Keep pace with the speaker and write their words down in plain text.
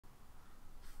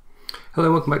Hello,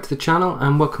 welcome back to the channel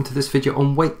and welcome to this video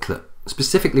on Wakelet.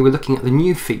 Specifically, we're looking at the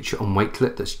new feature on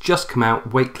Wakelet that's just come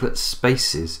out, Wakelet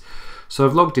Spaces. So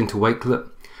I've logged into Wakelet.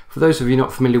 For those of you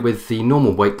not familiar with the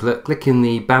normal Wakelet, click in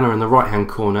the banner in the right hand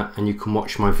corner and you can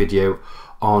watch my video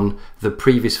on the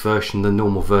previous version, the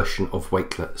normal version of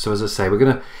Wakelet. So as I say, we're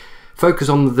going to focus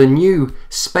on the new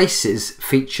Spaces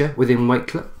feature within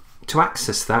Wakelet. To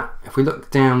access that, if we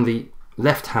look down the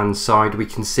left hand side, we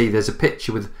can see there's a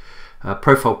picture with a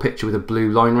profile picture with a blue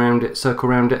line around it, circle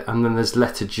around it, and then there's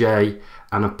letter J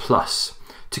and a plus.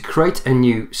 To create a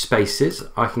new Spaces,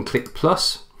 I can click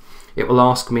plus. It will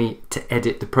ask me to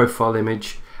edit the profile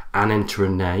image and enter a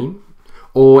name.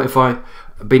 Or if I've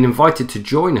been invited to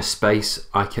join a space,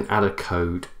 I can add a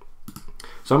code.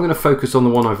 So I'm going to focus on the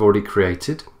one I've already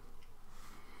created.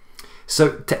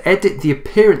 So to edit the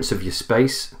appearance of your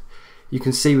space, you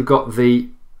can see we've got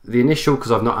the initial,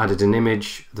 because I've not added an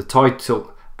image, the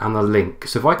title, and the link.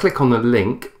 So if I click on the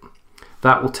link,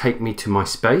 that will take me to my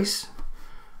space,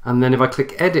 and then if I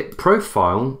click edit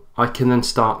profile, I can then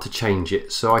start to change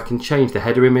it. So I can change the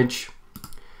header image,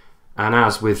 and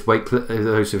as with Wakelet,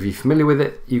 those of you familiar with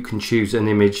it, you can choose an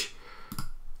image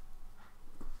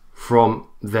from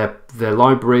their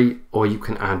library, or you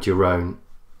can add your own.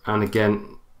 And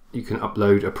again, you can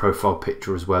upload a profile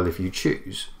picture as well if you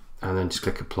choose, and then just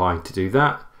click apply to do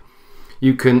that.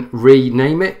 You can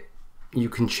rename it. You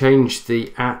can change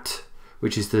the @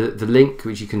 which is the link,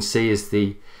 which you can see is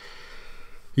the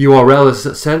URL as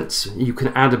a sense. You can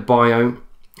add a bio,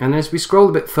 and as we scroll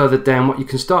a bit further down, what you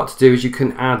can start to do is you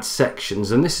can add sections,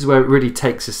 and this is where it really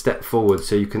takes a step forward.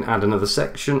 So you can add another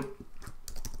section,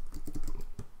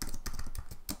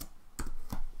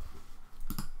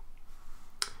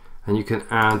 and you can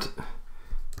add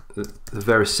the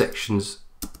various sections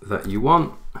that you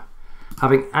want.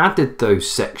 Having added those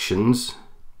sections,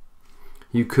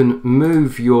 you can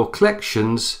move your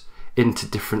collections into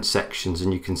different sections,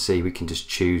 and you can see we can just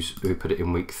choose, we put it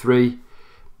in week 3,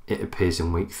 it appears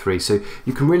in week 3. So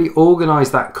you can really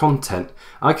organize that content.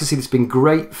 I can see this being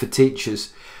great for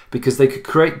teachers because they could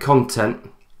create content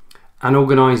and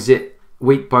organize it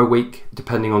week by week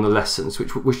depending on the lessons,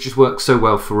 which just works so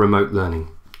well for remote learning.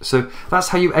 So that's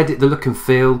how you edit the look and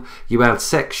feel. You add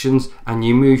sections and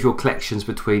you move your collections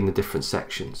between the different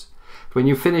sections. When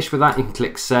you're finished with that, you can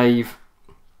click save.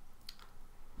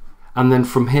 And then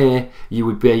from here, you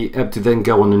would be able to then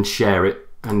go on and share it.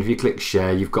 And if you click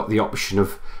share, you've got the option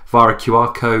of via a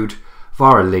QR code,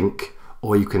 via a link,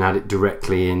 or you can add it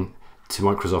directly in to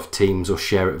Microsoft Teams or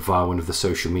share it via one of the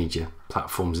social media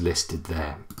platforms listed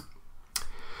there.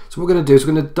 So what we're going to do is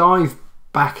we're going to dive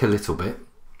back a little bit.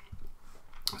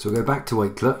 So we'll go back to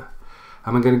Wakelet,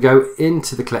 and we're going to go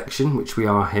into the collection, which we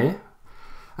are here.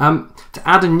 To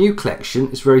add a new collection,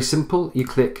 it's very simple. You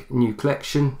click new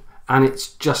collection, and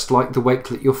it's just like the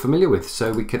Wakelet you're familiar with.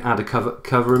 So we can add a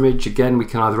cover image. Again, we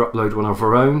can either upload one of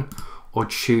our own or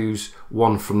choose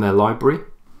one from their library.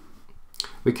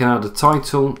 We can add a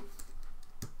title.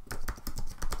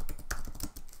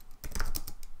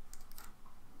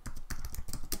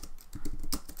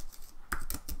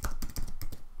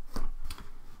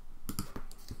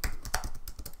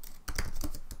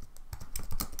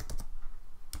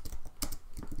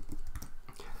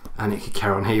 And it could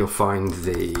carry on here. You'll find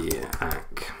the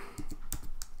ACK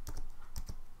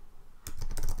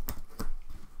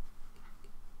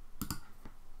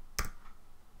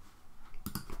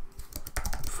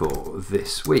for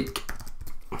this week.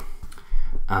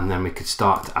 And then we could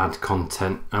start to add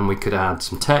content, and we could add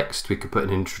some text. We could put an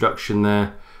introduction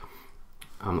there.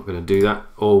 I'm not going to do that.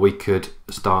 Or we could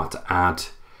start to add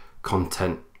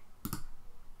content.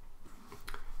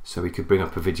 So we could bring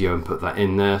up a video and put that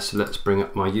in there. So let's bring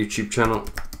up my YouTube channel.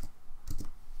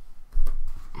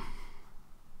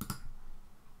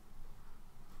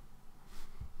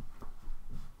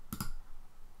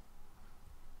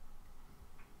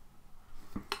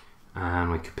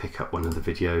 And we could pick up one of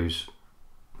the videos.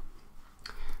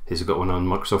 Here's, I've got one on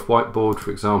Microsoft Whiteboard,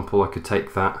 for example. I could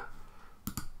take that.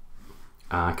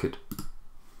 I could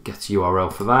get a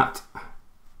URL for that.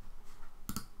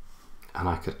 And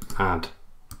I could add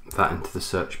that into the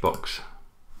search box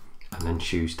and then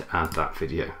choose to add that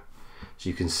video, so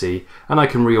you can see, and I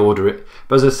can reorder it.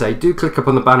 But as I say, do click up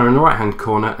on the banner in the right hand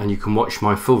corner and you can watch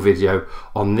my full video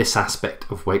on this aspect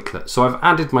of Wakelet. So I've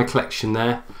added my collection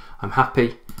there, I'm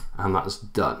happy, and that's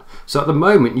done. So at the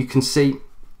moment you can see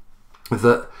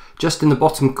that just in the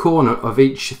bottom corner of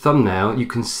each thumbnail you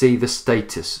can see the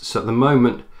status. So at the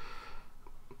moment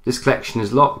this collection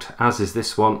is locked, as is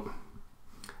this one,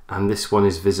 and this one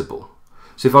is visible.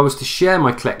 So if I was to share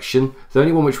my collection, the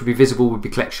only one which would be visible would be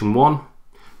collection 1.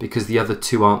 because the other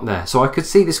two aren't there. So I could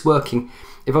see this working.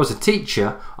 If I was a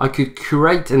teacher, I could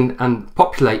curate and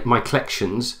populate my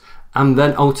collections and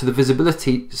then alter the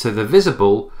visibility so they're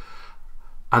visible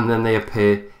and then they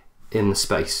appear in the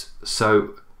space.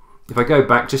 So if I go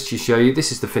back just to show you,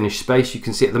 this is the finished space. You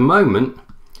can see at the moment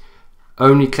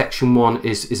only collection 1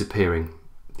 is appearing.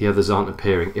 The others aren't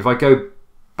appearing. If I go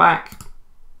back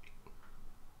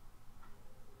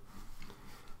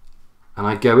and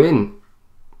I go in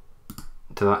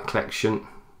to that collection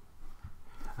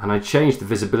and I change the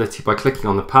visibility by clicking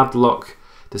on the padlock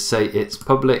to say it's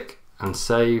public and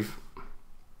save.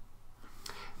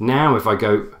 Now if I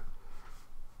go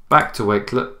back to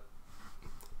Wakelet,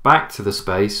 back to the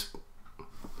space,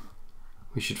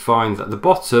 we should find that at the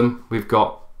bottom we've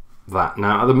got that.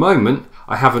 Now at the moment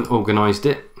I haven't organised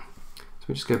it, so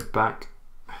we just go back.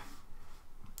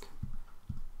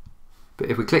 But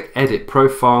if we click edit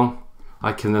profile,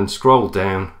 I can then scroll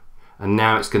down and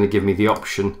now it's going to give me the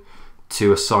option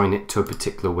to assign it to a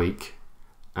particular week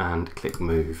and click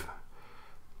move.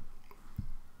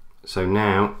 So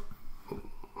now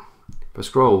if I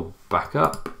scroll back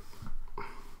up,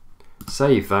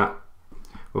 save that,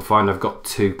 we'll find I've got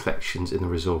 2 collections in the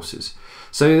resources.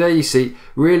 So there you see,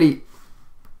 really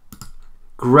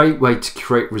great way to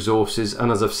create resources,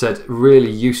 and as I've said,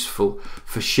 really useful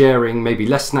for sharing maybe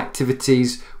lesson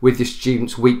activities with your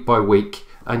students week by week,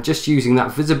 and just using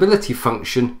that visibility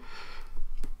function.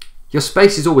 Your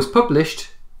space is always published,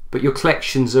 but your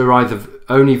collections are either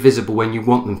only visible when you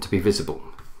want them to be visible.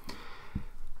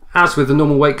 As with the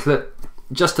normal Wakelet,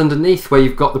 just underneath where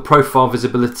you've got the profile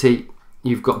visibility,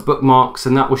 you've got bookmarks,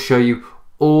 and that will show you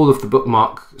all of the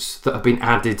bookmarks that have been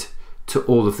added to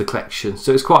all of the collections.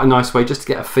 So it's quite a nice way just to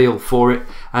get a feel for it,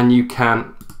 and you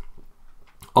can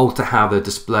alter how they're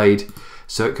displayed.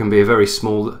 So it can be a very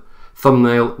small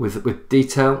thumbnail with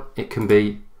detail, it can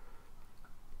be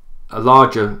a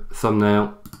larger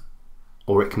thumbnail,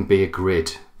 or it can be a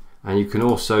grid. And you can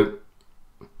also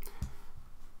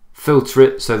filter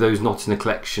it so those not in a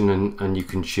collection, and you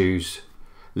can choose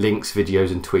links,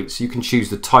 videos and tweets. So you can choose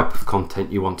the type of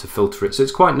content you want to filter it. So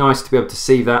it's quite nice to be able to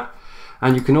see that.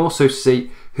 And you can also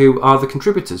see who are the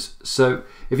contributors. So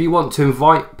if you want to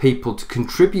invite people to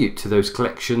contribute to those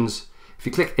collections, if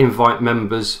you click invite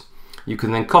members, you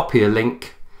can then copy a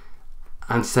link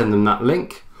and send them that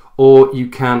link, or you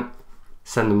can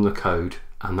send them the code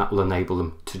and that will enable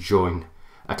them to join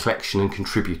a collection and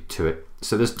contribute to it.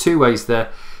 So there's 2 ways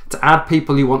there to add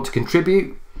people you want to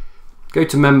contribute. Go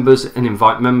to members and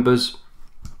invite members.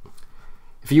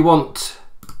 If you want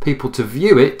people to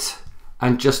view it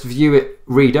and just view it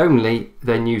read only,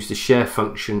 then use the share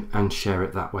function and share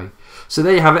it that way. So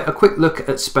there you have it, a quick look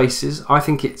at Spaces. I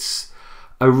think it's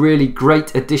a really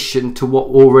great addition to what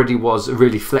already was a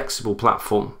really flexible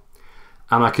platform.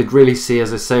 And I could really see,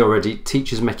 as I say already,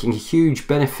 teachers making a huge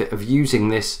benefit of using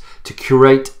this to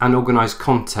curate and organise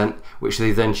content, which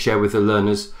they then share with the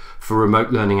learners for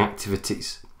remote learning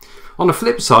activities. On the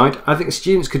flip side, I think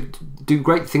students could do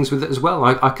great things with it as well.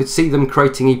 I could see them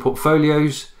creating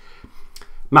e-portfolios,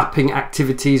 mapping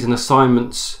activities and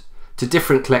assignments to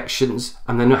different collections,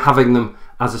 and then having them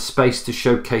as a space to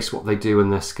showcase what they do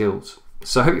and their skills.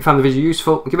 So I hope you found the video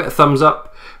useful. Give it a thumbs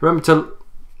up. Remember to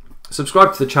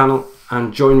subscribe to the channel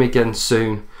and join me again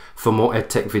soon for more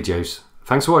EdTech videos.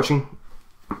 Thanks for watching.